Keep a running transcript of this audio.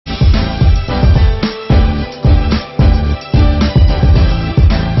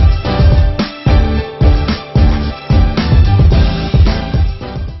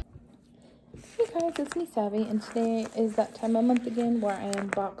Savvy, and today is that time of month again where I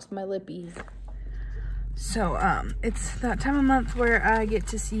unbox my lippies. So, it's that time of month where I get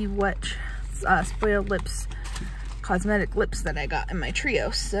to see what Spoiled Lips cosmetic lips that I got in my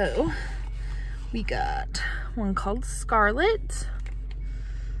trio. So, we got one called Scarlet,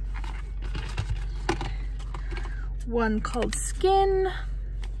 one called Skin,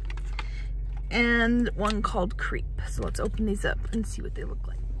 and one called Creep. So let's open these up and see what they look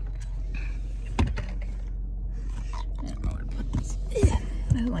like. I don't know where to put this.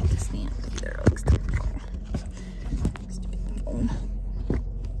 I don't like to stand. There, it looks difficult. Stupid phone.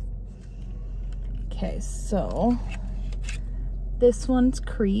 Okay, so this one's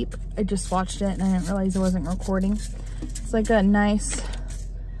Creep. I just watched it and I didn't realize I wasn't recording. It's like a nice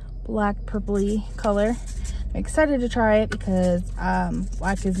black purpley color. I'm excited to try it because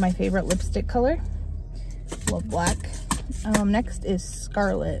black is my favorite lipstick color. Love black. Next is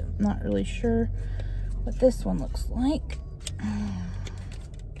Scarlet. I'm not really sure what this one looks like.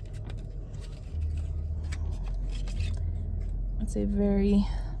 It's a very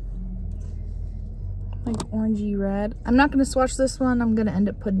like orangey red. I'm not going to swatch this one. I'm going to end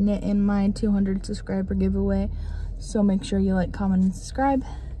up putting it in my 200 subscriber giveaway. So make sure you like, comment, and subscribe.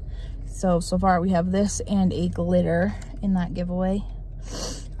 So far we have this and a glitter in that giveaway.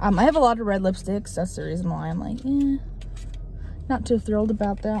 I have a lot of red lipsticks. That's the reason why I'm like, not too thrilled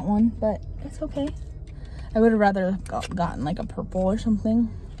about that one, but it's okay. I would have rather gotten like a purple or something.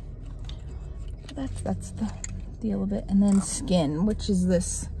 But that's the deal of it. And then Skin, which is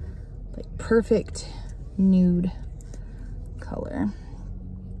this like perfect nude color.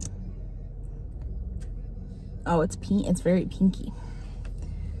 Oh, it's pink. It's very pinky.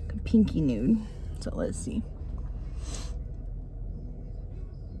 Pinky nude. So let's see.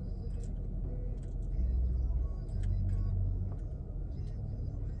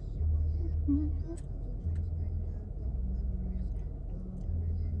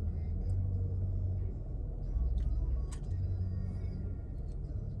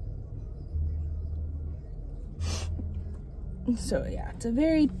 So yeah, it's a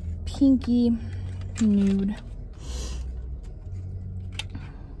very pinky nude.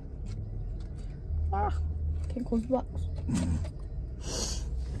 Can't close the box.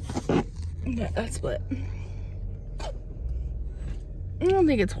 Yeah, that's split. I don't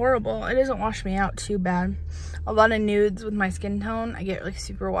think it's horrible. It doesn't wash me out too bad. A lot of nudes with my skin tone, I get like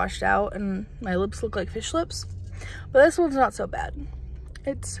super washed out and my lips look like fish lips. But this one's not so bad.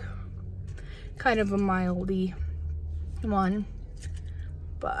 It's kind of a mildy one,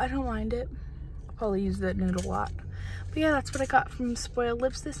 but I don't mind it. I'll probably use that nude a lot. But yeah, that's what I got from Spoiled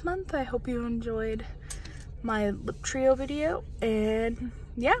Lips this month. I hope you enjoyed my lip trio video, and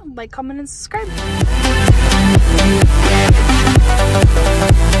yeah, like, comment, and subscribe.